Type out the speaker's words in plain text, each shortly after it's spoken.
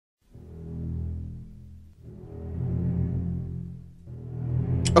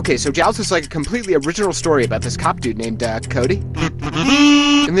Okay, so Jowls is like a completely original story about this cop dude named Cody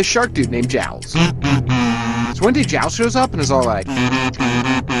and this shark dude named Jowls. So one day Jowls shows up and is all like,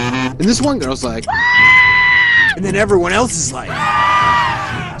 and this one girl's like, and then everyone else is like.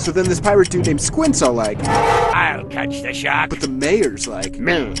 So then this pirate dude named Squint's all like, I'll catch the shark. but the mayor's like,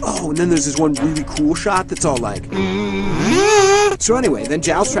 oh, and then there's this one really cool shot that's all like. So anyway, then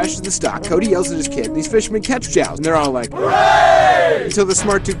Jowls trashes the stock, Cody yells at his kid, and these fishermen catch Jowls, and they're all like, hooray! Until the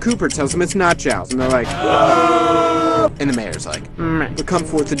smart dude Cooper tells them it's not Jowls, and they're like, and the mayor's like, but come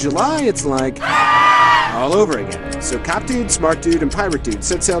 4th of July, it's like, all over again. So cop dude, smart dude, and pirate dude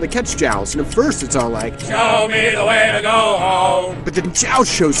set sail to catch Jowls, and at first it's all like, Show me the way to go home. but then Jowls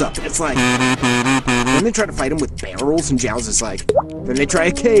shows up, and it's like, then they try to fight him with barrels, and Jowls is like, then they try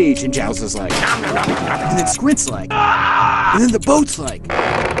a cage, and Jowls is like, and then Squint's like, and then the boat's like,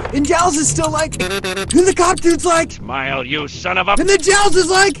 and Jowls is still like, and the cop dude's like, Smile, you son of a... and then Jowls is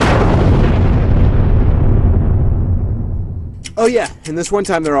like, oh yeah, and this one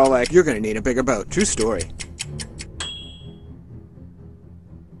time they're all like, you're gonna need a bigger boat. True story.